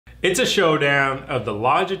It's a showdown of the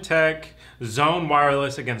Logitech Zone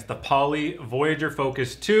Wireless against the Poly Voyager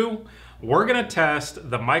Focus 2. We're gonna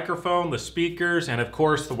test the microphone, the speakers, and of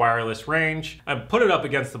course the wireless range. I put it up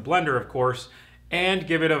against the blender, of course, and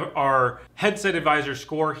give it our headset advisor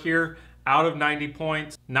score here. Out of 90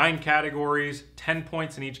 points, 9 categories, 10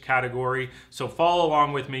 points in each category. So follow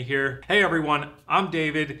along with me here. Hey everyone, I'm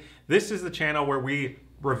David. This is the channel where we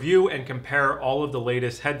review and compare all of the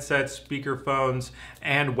latest headsets, speakerphones,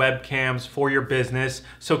 and webcams for your business.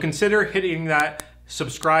 So consider hitting that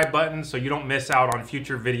subscribe button so you don't miss out on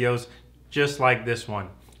future videos just like this one.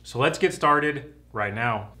 So let's get started right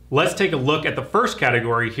now. Let's take a look at the first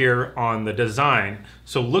category here on the design.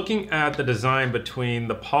 So looking at the design between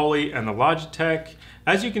the Poly and the Logitech,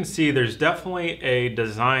 as you can see, there's definitely a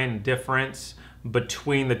design difference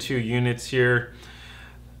between the two units here.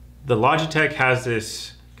 The Logitech has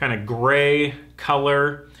this kind of gray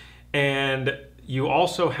color, and you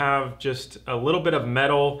also have just a little bit of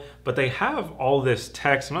metal, but they have all this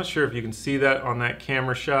text. I'm not sure if you can see that on that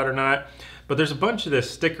camera shot or not, but there's a bunch of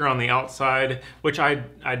this sticker on the outside, which I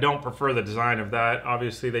don't prefer the design of that.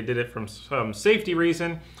 Obviously they did it from some safety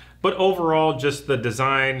reason, but overall just the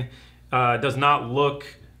design does not look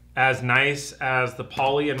as nice as the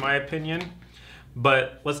Poly in my opinion.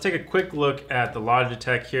 But let's take a quick look at the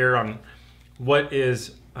Logitech here on what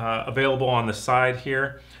is available on the side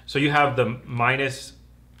here. So you have the minus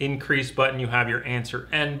increase button, you have your answer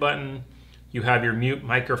N button, you have your mute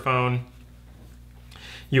microphone,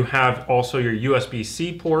 you have also your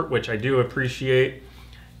USB-C port, which I do appreciate.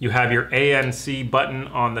 You have your ANC button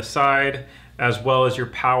on the side, as well as your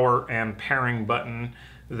power and pairing button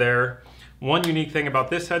there. One unique thing about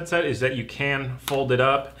this headset is that you can fold it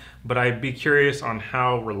up, but I'd be curious on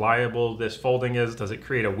how reliable this folding is. Does it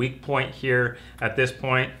create a weak point here at this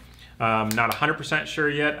point? Not 100% sure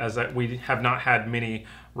yet, as that we have not had many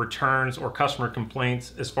returns or customer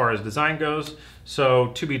complaints as far as design goes. So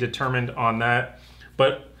to be determined on that.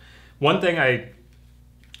 But one thing I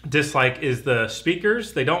dislike is the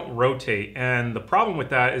speakers. They don't rotate. And the problem with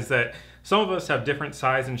that is that some of us have different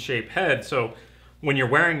size and shape heads. So when you're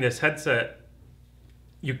wearing this headset,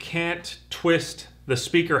 you can't twist the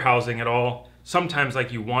speaker housing at all, sometimes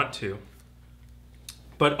like you want to.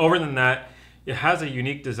 But other than that, it has a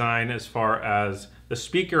unique design as far as the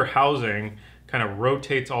speaker housing kind of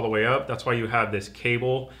rotates all the way up. That's why you have this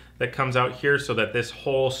cable that comes out here so that this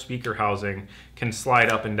whole speaker housing can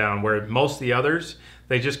slide up and down, where most of the others,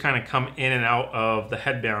 they just kind of come in and out of the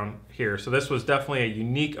headband here. So this was definitely a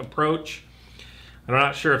unique approach. I'm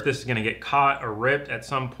not sure if this is gonna get caught or ripped at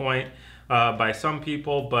some point by some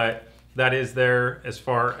people, but that is there as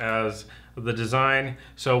far as the design.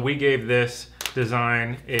 So we gave this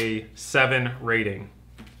design a 7 rating.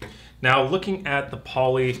 Now looking at the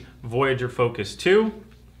Poly Voyager Focus 2,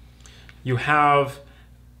 you have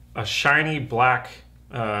a shiny black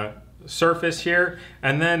surface here,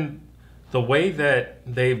 and then the way that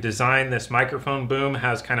they've designed this microphone boom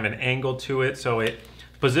has kind of an angle to it, so it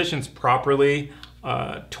positions properly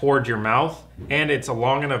toward your mouth, and it's a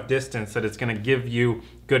long enough distance that it's going to give you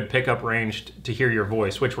good pickup range to hear your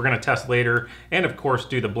voice, which we're going to test later, and of course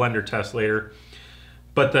do the blender test later.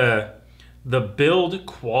 But the build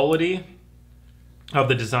quality of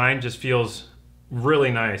the design just feels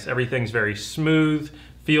really nice. Everything's very smooth,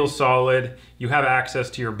 feels solid. You have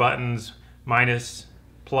access to your buttons, minus,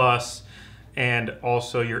 plus, and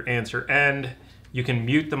also your answer end. You can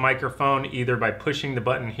mute the microphone either by pushing the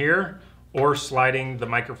button here or sliding the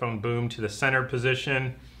microphone boom to the center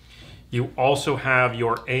position. You also have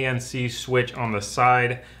your ANC switch on the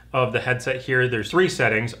side of the headset here. There's 3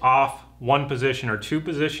 settings: off, 1 position, or 2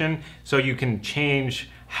 position. So you can change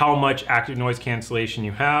how much active noise cancellation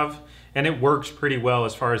you have, and it works pretty well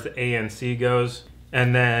as far as the ANC goes.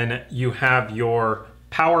 And then you have your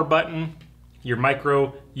power button, your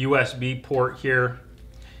micro USB port here,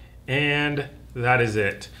 and that is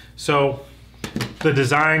it. So the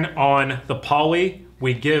design on the Poly,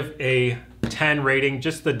 we give a 10 rating.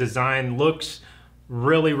 Just the design looks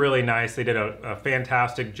really, really nice. They did a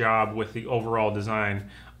fantastic job with the overall design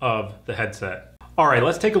of the headset. All right,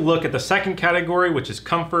 let's take a look at the second category, which is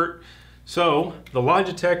comfort. So the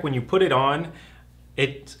Logitech, when you put it on,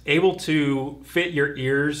 it's able to fit your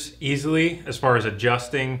ears easily as far as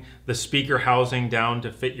adjusting the speaker housing down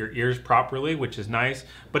to fit your ears properly, which is nice.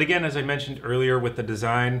 But again, as I mentioned earlier with the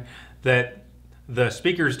design, that the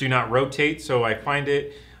speakers do not rotate, so I find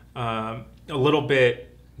it a little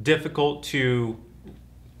bit difficult to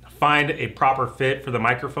find a proper fit for the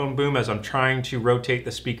microphone boom as I'm trying to rotate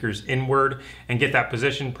the speakers inward and get that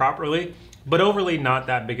position properly. But overly not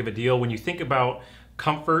that big of a deal. When you think about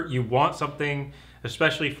comfort, you want something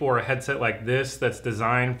especially for a headset like this that's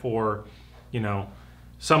designed for, you know,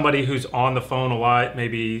 somebody who's on the phone a lot,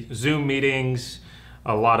 maybe Zoom meetings,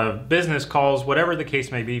 a lot of business calls, whatever the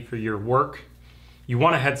case may be for your work. You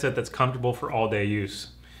want a headset that's comfortable for all day use.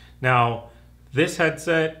 Now, this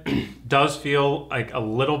headset does feel like a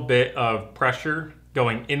little bit of pressure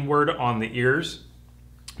going inward on the ears.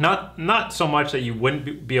 Not so much that you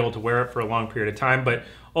wouldn't be able to wear it for a long period of time, but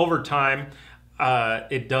over time,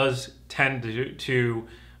 it does tend to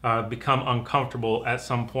become uncomfortable at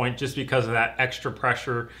some point just because of that extra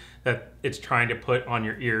pressure that it's trying to put on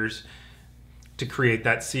your ears to create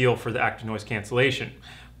that seal for the active noise cancellation.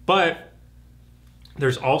 But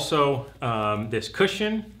there's also this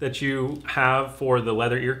cushion that you have for the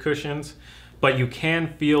leather ear cushions, but you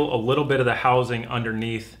can feel a little bit of the housing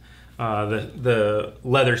underneath the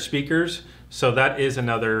leather speakers. So that is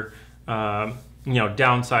another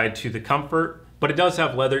downside to the comfort, but it does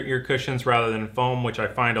have leather ear cushions rather than foam, which I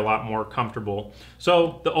find a lot more comfortable.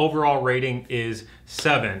 So the overall rating is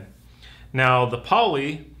 7. Now the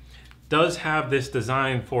Poly does have this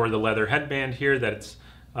design for the leather headband here that's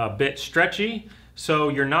a bit stretchy. So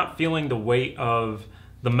you're not feeling the weight of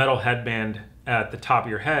the metal headband at the top of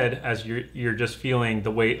your head as you're just feeling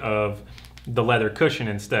the weight of the leather cushion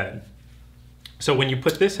instead. So when you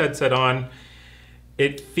put this headset on,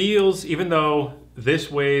 it feels, even though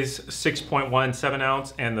this weighs 6.17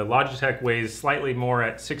 ounce and the Logitech weighs slightly more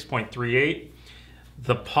at 6.38,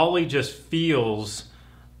 the Poly just feels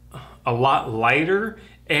a lot lighter,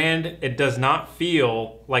 and it does not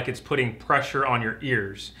feel like it's putting pressure on your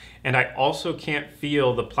ears. And I also can't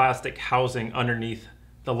feel the plastic housing underneath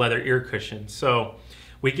the leather ear cushion. So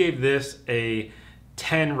we gave this a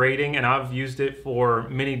 10 rating, and I've used it for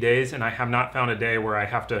many days, and I have not found a day where I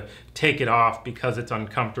have to take it off because it's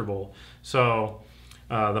uncomfortable. So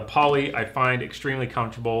the Poly I find extremely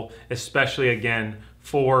comfortable, especially again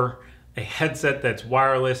for a headset that's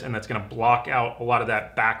wireless and that's gonna block out a lot of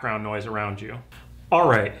that background noise around you. All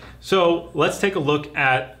right, so let's take a look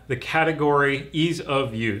at the category ease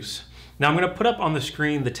of use. Now I'm going to put up on the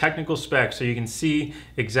screen the technical specs so you can see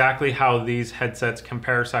exactly how these headsets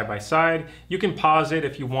compare side by side. You can pause it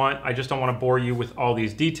if you want. I just don't want to bore you with all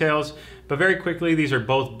these details. But very quickly, these are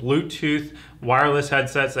both Bluetooth wireless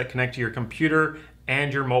headsets that connect to your computer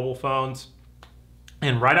and your mobile phones.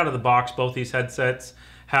 And right out of the box, both these headsets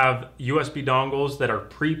have USB dongles that are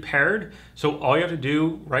pre-paired. So all you have to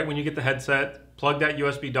do right when you get the headset, plug that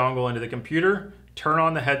USB dongle into the computer, turn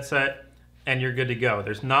on the headset, and you're good to go.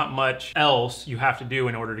 There's not much else you have to do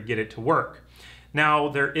in order to get it to work. Now,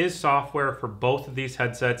 there is software for both of these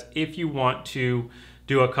headsets if you want to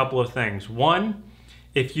do a couple of things. One,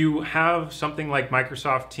 if you have something like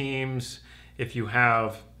Microsoft Teams, if you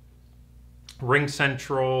have Ring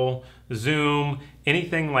Central, Zoom,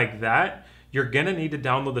 anything like that, you're gonna need to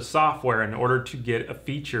download the software in order to get a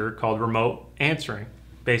feature called remote answering.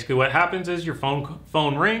 Basically what happens is your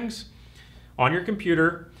phone rings on your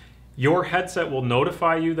computer, your headset will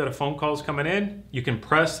notify you that a phone call is coming in. You can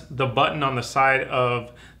press the button on the side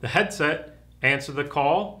of the headset, answer the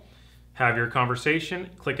call, have your conversation,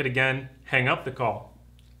 click it again, hang up the call.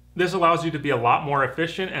 This allows you to be a lot more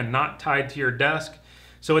efficient and not tied to your desk.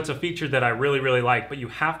 So it's a feature that I really, really like, but you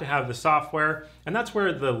have to have the software, and that's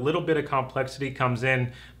where the little bit of complexity comes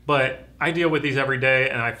in. But I deal with these every day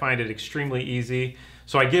and I find it extremely easy.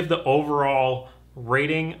 So I give the overall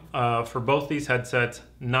rating for both these headsets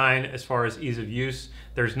 9 as far as ease of use.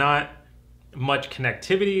 There's not much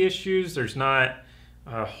connectivity issues. There's not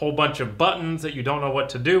a whole bunch of buttons that you don't know what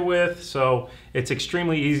to do with. So it's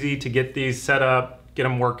extremely easy to get these set up, get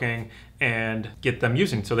them working, and get them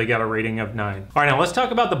using. So they got a rating of 9. All right, now let's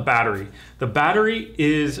talk about the battery. The battery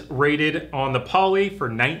is rated on the Poly for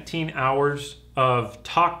 19 hours of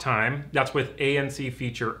talk time. That's with ANC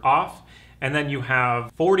feature off. And then you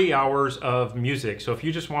have 40 hours of music. So if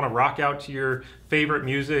you just want to rock out to your favorite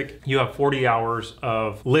music, you have 40 hours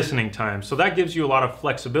of listening time. So that gives you a lot of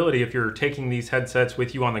flexibility if you're taking these headsets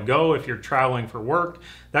with you on the go, if you're traveling for work,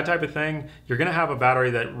 that type of thing. You're gonna have a battery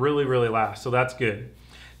that really, really lasts. So that's good.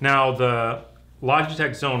 Now the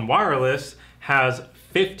Logitech Zone Wireless has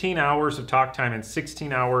 15 hours of talk time and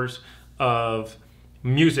 16 hours of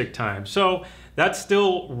music time. So that's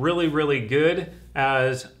still really, really good,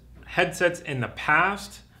 as headsets in the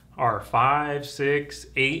past are 5, 6,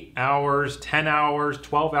 8 hours, 10 hours,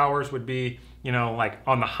 12 hours would be, you know, like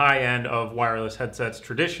on the high end of wireless headsets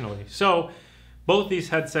traditionally. So both these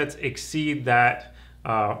headsets exceed that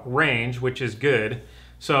range, which is good.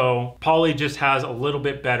 So Poly just has a little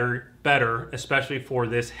bit better, especially for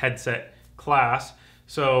this headset class.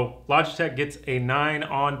 So Logitech gets a 9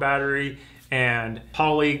 on battery and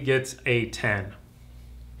Poly gets a 10.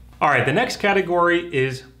 All right, the next category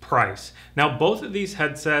is price. Now, both of these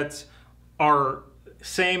headsets are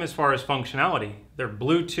same as far as functionality. They're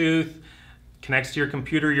Bluetooth, connects to your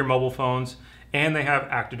computer, your mobile phones, and they have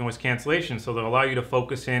active noise cancellation, so they'll allow you to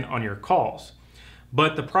focus in on your calls.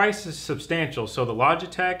 But the price is substantial. So the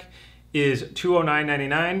Logitech is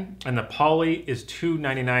 $209.99 and the Poly is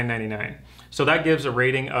 $299.99. So that gives a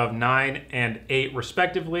rating of 9 and 8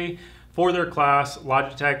 respectively. For their class,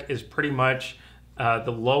 Logitech is pretty much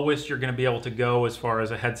the lowest you're gonna be able to go as far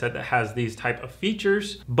as a headset that has these type of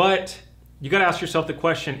features. But you gotta ask yourself the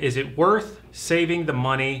question, is it worth saving the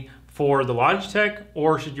money for the Logitech,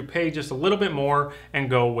 or should you pay just a little bit more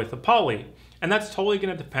and go with the Poly? And that's totally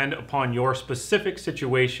gonna depend upon your specific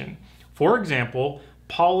situation. For example,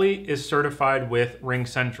 Poly is certified with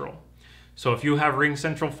RingCentral. So if you have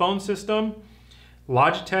RingCentral phone system,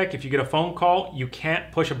 Logitech, if you get a phone call, you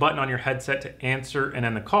can't push a button on your headset to answer and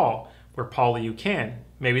end the call, where Poly you can.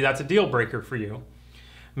 Maybe that's a deal breaker for you.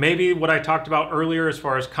 Maybe what I talked about earlier as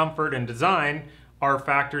far as comfort and design are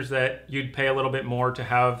factors that you'd pay a little bit more to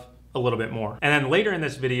have a little bit more. And then later in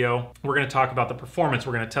this video, we're gonna talk about the performance.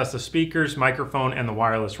 We're gonna test the speakers, microphone, and the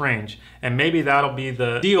wireless range. And maybe that'll be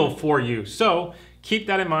the deal for you. So keep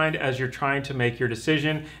that in mind as you're trying to make your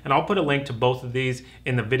decision. And I'll put a link to both of these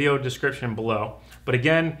in the video description below. But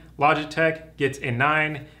again, Logitech gets a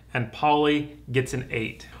 9 and Poly gets an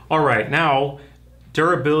 8. All right, now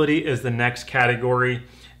durability is the next category.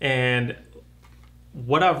 And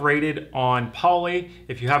what I've rated on Poly,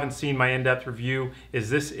 if you haven't seen my in-depth review, is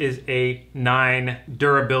this is a 9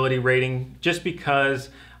 durability rating, just because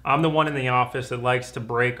I'm the one in the office that likes to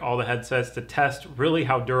break all the headsets to test really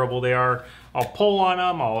how durable they are. I'll pull on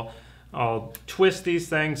them, I'll twist these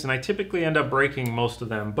things, and I typically end up breaking most of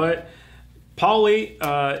them. But Poly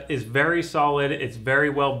is very solid, it's very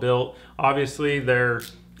well built. Obviously, they're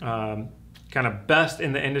kind of best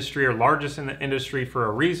in the industry or largest in the industry for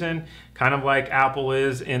a reason, kind of like Apple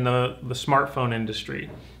is in the smartphone industry.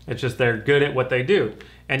 It's just they're good at what they do.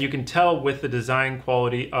 And you can tell with the design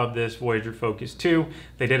quality of this Voyager Focus 2,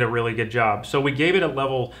 they did a really good job. So we gave it a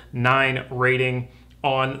level 9 rating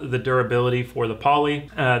on the durability for the Poly.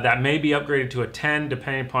 That may be upgraded to a 10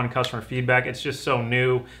 depending upon customer feedback. It's just so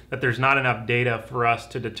new that there's not enough data for us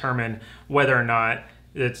to determine whether or not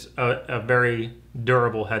it's a very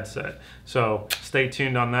durable headset. So stay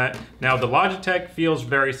tuned on that. Now the Logitech feels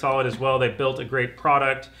very solid as well. They built a great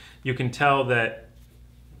product. You can tell that,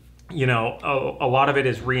 you know, a lot of it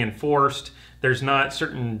is reinforced. There's not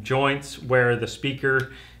certain joints where the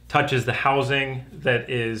speaker touches the housing that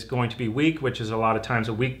is going to be weak, which is a lot of times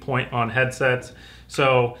a weak point on headsets.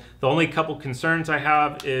 So the only couple concerns I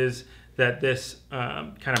have is that this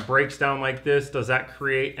kind of breaks down like this. Does that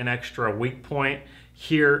create an extra weak point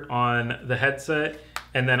here on the headset?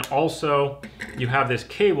 And then also you have this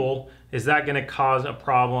cable. Is that going to cause a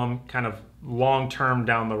problem kind of long-term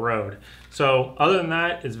down the road? So other than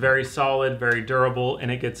that, it's very solid, very durable,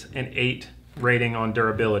 and it gets an 8 rating on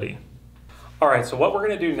durability. All right, so what we're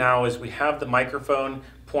going to do now is we have the microphone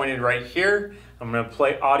pointed right here. I'm going to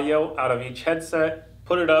play audio out of each headset,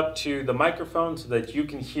 put it up to the microphone so that you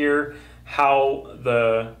can hear how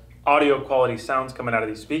the audio quality sounds coming out of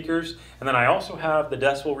these speakers. And then I also have the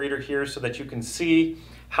decibel reader here so that you can see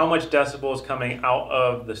how much decibel is coming out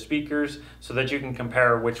of the speakers so that you can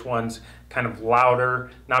compare which one's kind of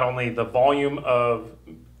louder, not only the volume of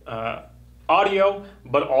audio,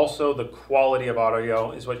 but also the quality of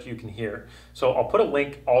audio is what you can hear. So I'll put a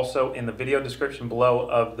link also in the video description below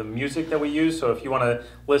of the music that we use. So if you want to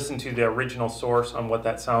listen to the original source on what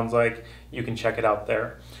that sounds like, you can check it out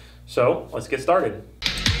there. So let's get started.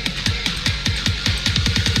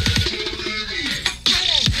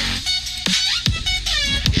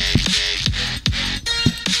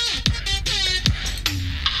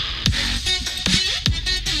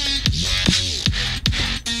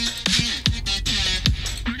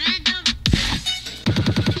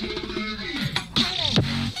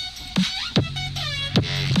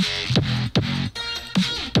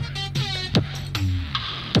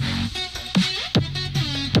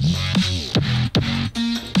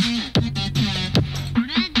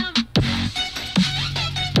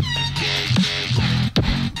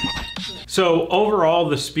 So overall,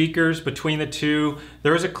 the speakers between the two,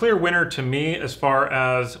 there is a clear winner to me as far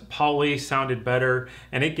as Poly sounded better,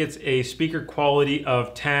 and it gets a speaker quality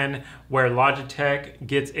of 10, where Logitech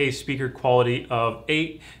gets a speaker quality of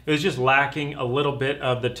 8. It was just lacking a little bit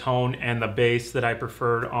of the tone and the bass that I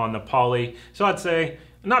preferred on the Poly. So I'd say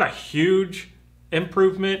not a huge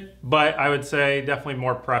improvement, but I would say definitely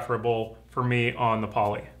more preferable for me on the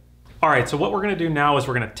Poly. All right, so what we're gonna do now is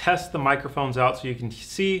we're gonna test the microphones out so you can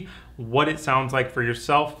see what it sounds like for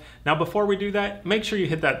yourself. Now, before we do that, make sure you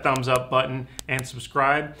hit that thumbs up button and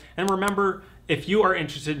subscribe. And remember, if you are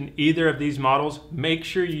interested in either of these models, make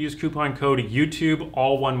sure you use coupon code YouTube,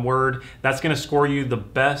 all one word. That's gonna score you the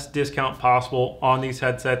best discount possible on these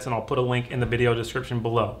headsets, and I'll put a link in the video description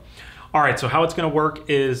below. All right, so how it's gonna work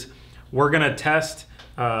is we're gonna test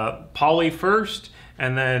Poly first,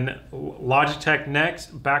 and then Logitech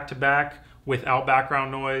next, back to back without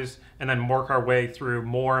background noise, and then work our way through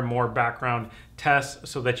more and more background tests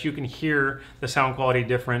so that you can hear the sound quality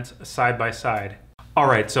difference side by side. All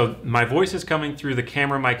right, so my voice is coming through the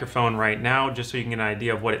camera microphone right now, just so you can get an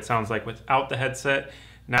idea of what it sounds like without the headset.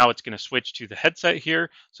 Now it's going to switch to the headset here.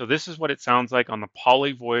 So this is what it sounds like on the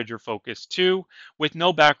Poly Voyager Focus 2 with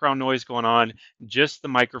no background noise going on, just the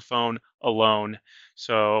microphone alone.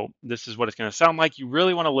 So this is what it's going to sound like. You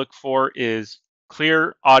really want to look for is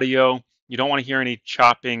clear audio. You don't want to hear any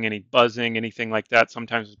chopping, any buzzing, anything like that.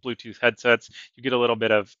 Sometimes with Bluetooth headsets, you get a little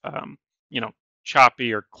bit of,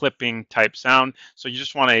 choppy or clipping type sound. So you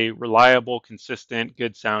just want a reliable, consistent,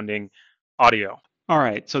 good sounding audio. All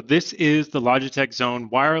right, so this is the Logitech Zone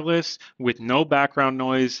Wireless with no background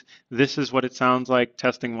noise. This is what it sounds like,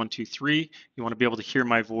 testing 1, 2, 3. You want to be able to hear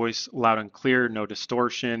my voice loud and clear, no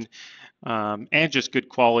distortion, and just good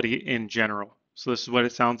quality in general. So this is what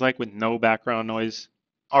it sounds like with no background noise.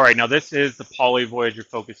 All right, now this is the Poly Voyager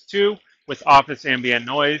Focus 2 with office ambient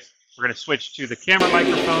noise. We're going to switch to the camera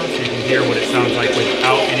microphone so you can hear what it sounds like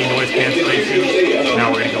without any noise cancellation.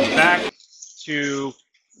 Now we're going to go back to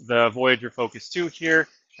the Voyager Focus 2 here,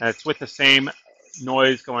 and it's with the same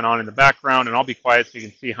noise going on in the background, and I'll be quiet so you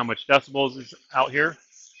can see how much decibels is out here.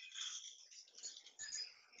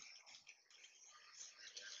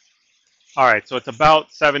 All right, so it's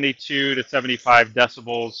about 72 to 75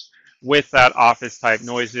 decibels with that office type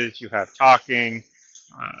noises. You have talking,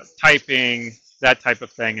 typing, that type of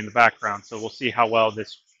thing in the background. So we'll see how well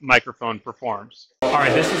this microphone performs. All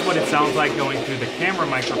right, this is what it sounds like going through the camera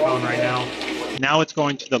microphone right now. Now it's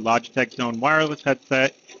going to the Logitech Zone Wireless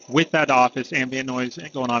headset with that office ambient noise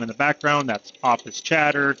going on in the background. That's office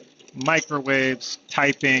chatter, microwaves,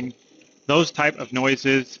 typing, those type of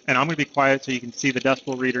noises. And I'm going to be quiet so you can see the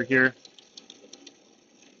decibel reader here.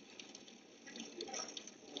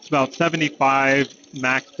 It's about 75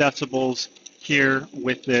 max decibels here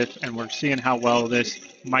with this, and we're seeing how well this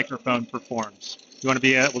microphone performs. You want to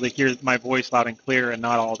be able to hear my voice loud and clear and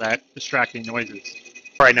not all that distracting noises.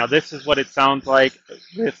 All right, now this is what it sounds like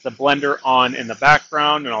with the blender on in the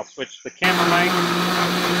background, and I'll switch the camera mic,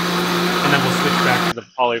 and then we'll switch back to the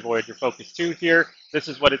Poly Voyager Focus 2 here. This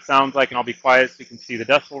is what it sounds like, and I'll be quiet so you can see the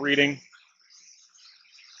decibel reading.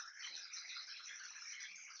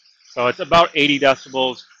 So it's about 80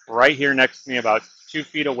 decibels right here next to me, about 2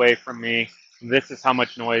 feet away from me. This is how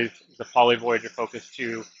much noise the Poly Voyager Focus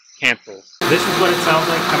 2 cancels. This is what it sounds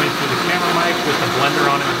like coming through the camera mic with the blender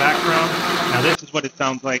on in the background. Now this is what it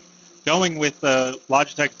sounds like going with the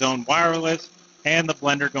Logitech Zone Wireless and the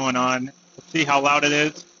blender going on. Let's see how loud it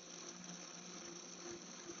is.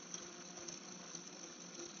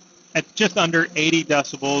 It's just under 80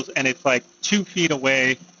 decibels, and it's like 2 feet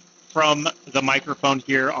away from the microphone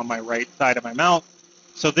here on my right side of my mouth.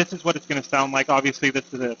 So this is what it's going to sound like. Obviously,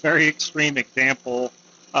 this is a very extreme example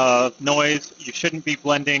of noise. You shouldn't be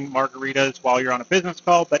blending margaritas while you're on a business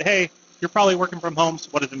call, but hey, you're probably working from home, so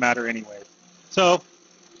what does it matter anyways? So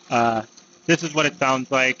this is what it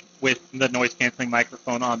sounds like with the noise canceling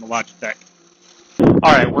microphone on the Logitech.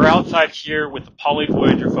 All right, we're outside here with the Poly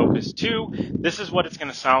Voyager Focus 2. This is what it's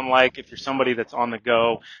going to sound like if you're somebody that's on the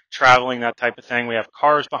go, traveling, that type of thing. We have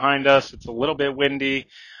cars behind us. It's a little bit windy.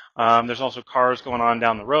 There's also cars going on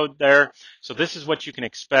down the road there. So this is what you can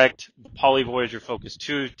expect the Poly Voyager Focus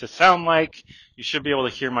 2 to sound like. You should be able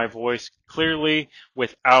to hear my voice clearly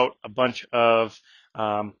without a bunch of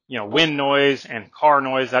wind noise and car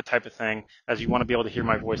noise, that type of thing, as you want to be able to hear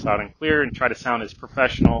my voice loud and clear and try to sound as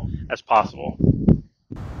professional as possible.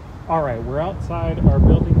 All right, we're outside our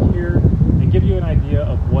building here and give you an idea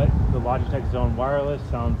of what the Logitech Zone Wireless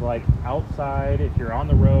sounds like outside if you're on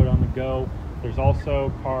the road, on the go. There's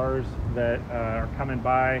also cars that are coming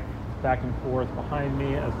by back and forth behind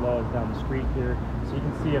me, as well as down the street here. So you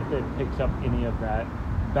can see if it picks up any of that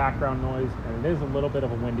background noise, and it is a little bit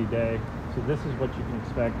of a windy day. So this is what you can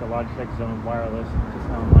expect the Logitech Zone Wireless to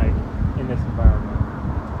sound like in this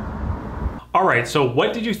environment. All right, so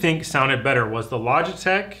what did you think sounded better? Was the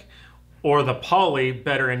Logitech or the Poly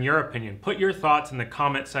better in your opinion? Put your thoughts in the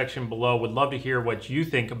comment section below. Would love to hear what you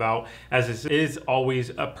think about, as this is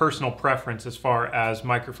always a personal preference as far as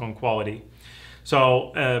microphone quality.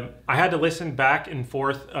 So I had to listen back and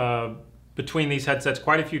forth between these headsets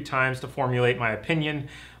quite a few times to formulate my opinion,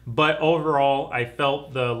 but overall I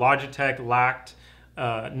felt the Logitech lacked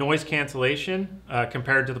noise cancellation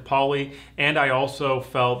compared to the Poly, and I also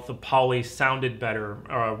felt the Poly sounded better,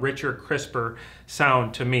 richer, crisper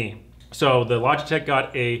sound to me. So the Logitech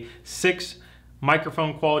got a 6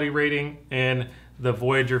 microphone quality rating, and the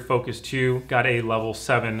Voyager Focus 2 got a level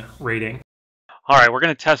 7 rating. All right, we're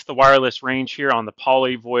going to test the wireless range here on the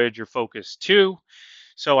Poly Voyager Focus 2.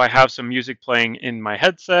 So I have some music playing in my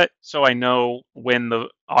headset, so I know when the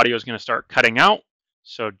audio is going to start cutting out.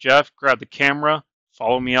 So Jeff, grab the camera,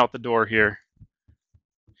 follow me out the door here.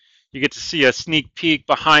 You get to see a sneak peek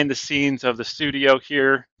behind the scenes of the studio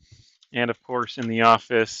here, and of course in the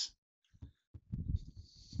office.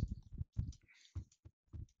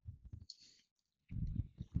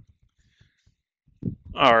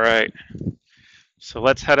 All right, so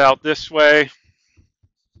let's head out this way.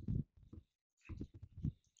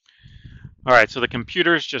 All right, so the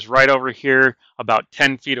computer's just right over here, about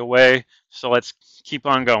 10 feet away. So let's keep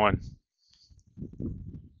on going.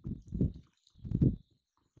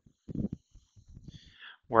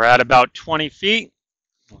 We're at about 20 feet.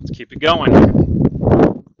 Let's keep it going.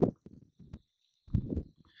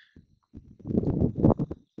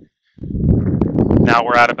 Now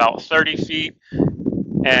we're at about 30 feet,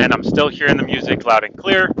 and I'm still hearing the music loud and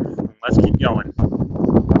clear. Let's keep going.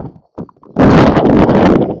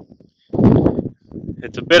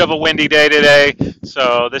 It's a bit of a windy day today,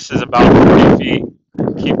 so this is about 40 feet.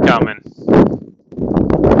 Keep coming.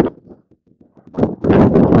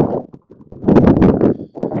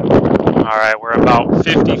 All right, we're about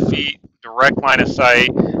 50 feet, direct line of sight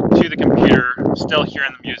to the computer. Still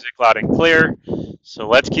hearing the music loud and clear, so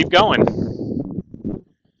let's keep going.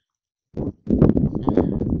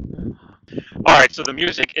 All right, so the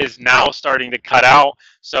music is now starting to cut out,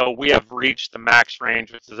 so we have reached the max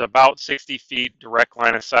range, which is about 60 feet, direct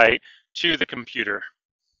line of sight to the computer.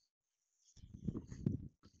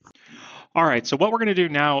 All right, so what we're going to do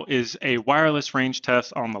now is a wireless range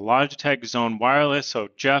test on the Logitech Zone Wireless. So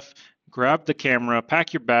Jeff, grab the camera,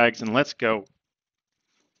 pack your bags, and let's go.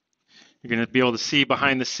 You're going to be able to see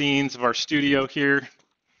behind the scenes of our studio here.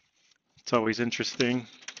 It's always interesting.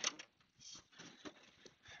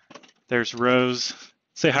 There's Rose.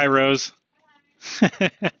 Say hi, Rose.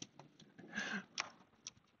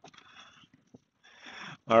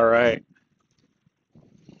 All right.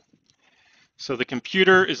 So the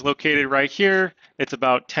computer is located right here. It's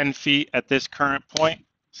about 10 feet at this current point.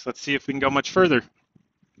 So let's see if we can go much further.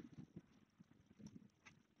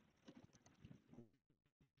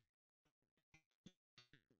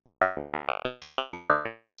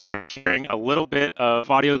 Hearing a little bit of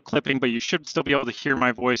audio clipping, but you should still be able to hear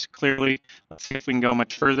my voice clearly. Let's see if we can go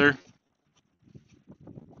much further.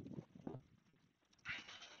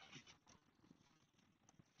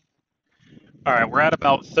 All right, we're at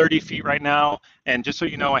about 30 feet right now, and just so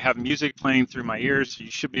you know, I have music playing through my ears, so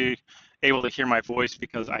you should be able to hear my voice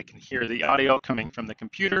because I can hear the audio coming from the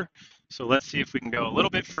computer. So let's see if we can go a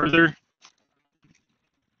little bit further.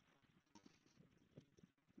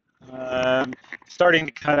 Starting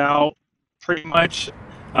to cut out pretty much,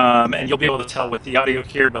 and you'll be able to tell with the audio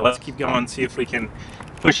here, but let's keep going and see if we can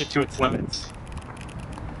push it to its limits.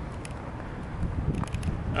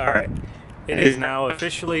 All right, it is now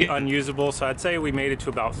officially unusable, so I'd say we made it to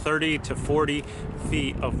about 30 to 40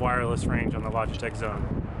 feet of wireless range on the Logitech Zone.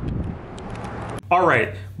 All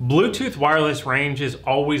right, Bluetooth wireless range is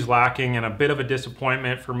always lacking and a bit of a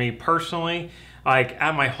disappointment for me personally. Like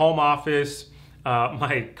at my home office,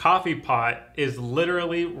 my coffee pot is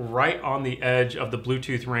literally right on the edge of the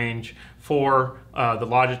Bluetooth range for the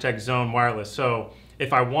Logitech Zone Wireless. So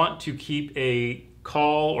if I want to keep a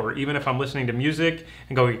call, or even if I'm listening to music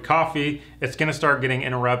and go get coffee, it's gonna start getting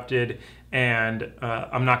interrupted, and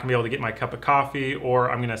I'm not gonna be able to get my cup of coffee, or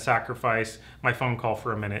I'm gonna sacrifice my phone call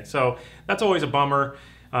for a minute. So that's always a bummer.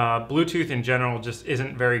 Bluetooth in general just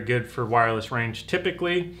isn't very good for wireless range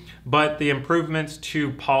typically, but the improvements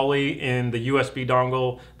to Poly in the USB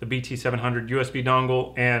dongle, the BT700 USB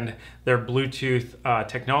dongle, and their Bluetooth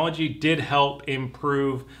technology did help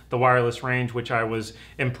improve the wireless range, which I was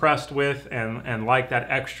impressed with, and like that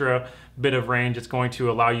extra bit of range, it's going to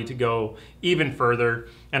allow you to go even further.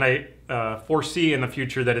 And I foresee in the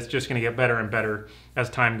future that it's just going to get better and better as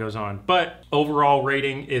time goes on. But overall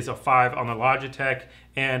rating is a 5 on the Logitech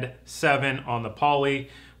and 7 on the Poly.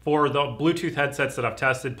 For the Bluetooth headsets that I've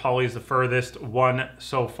tested, Poly is the furthest one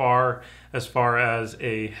so far as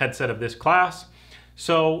a headset of this class.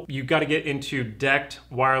 So you've got to get into decked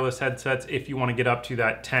wireless headsets if you want to get up to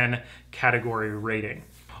that 10 category rating.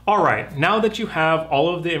 All right, now that you have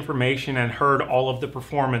all of the information and heard all of the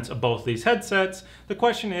performance of both these headsets, the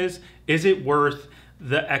question is it worth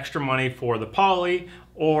the extra money for the Poly,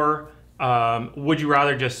 or would you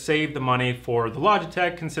rather just save the money for the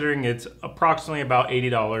Logitech, considering it's approximately about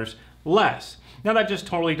 $80 less? Now that just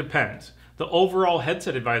totally depends. The overall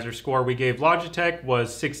headset advisor score we gave Logitech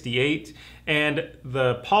was 68 and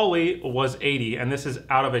the Poly was 80, and this is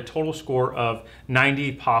out of a total score of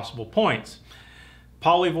 90 possible points.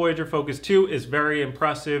 Poly Voyager Focus 2 is very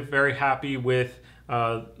impressive, very happy with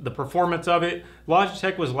the performance of it.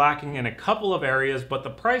 Logitech was lacking in a couple of areas, but the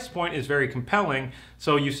price point is very compelling,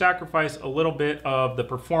 so you sacrifice a little bit of the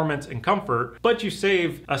performance and comfort, but you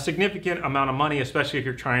save a significant amount of money, especially if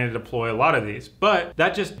you're trying to deploy a lot of these. But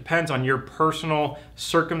that just depends on your personal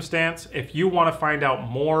circumstance. If you want to find out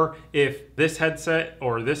more if this headset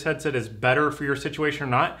or this headset is better for your situation or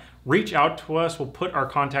not, reach out to us. We'll put our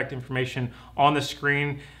contact information on the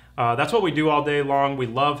screen. That's what we do all day long. We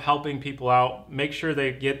love helping people out, make sure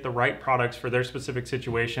they get the right products for their specific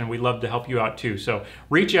situation. We love to help you out too. So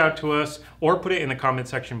reach out to us or put it in the comment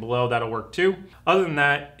section below. That'll work too. Other than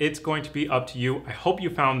that, it's going to be up to you. I hope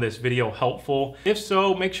you found this video helpful. If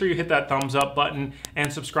so, make sure you hit that thumbs up button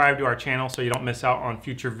and subscribe to our channel so you don't miss out on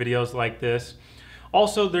future videos like this.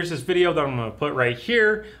 Also, there's this video that I'm going to put right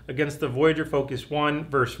here against the Voyager Focus 1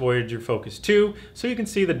 versus Voyager Focus 2, so you can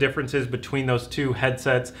see the differences between those two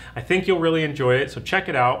headsets. I think you'll really enjoy it, so check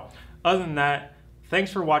it out. Other than that, thanks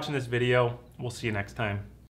for watching this video. We'll see you next time.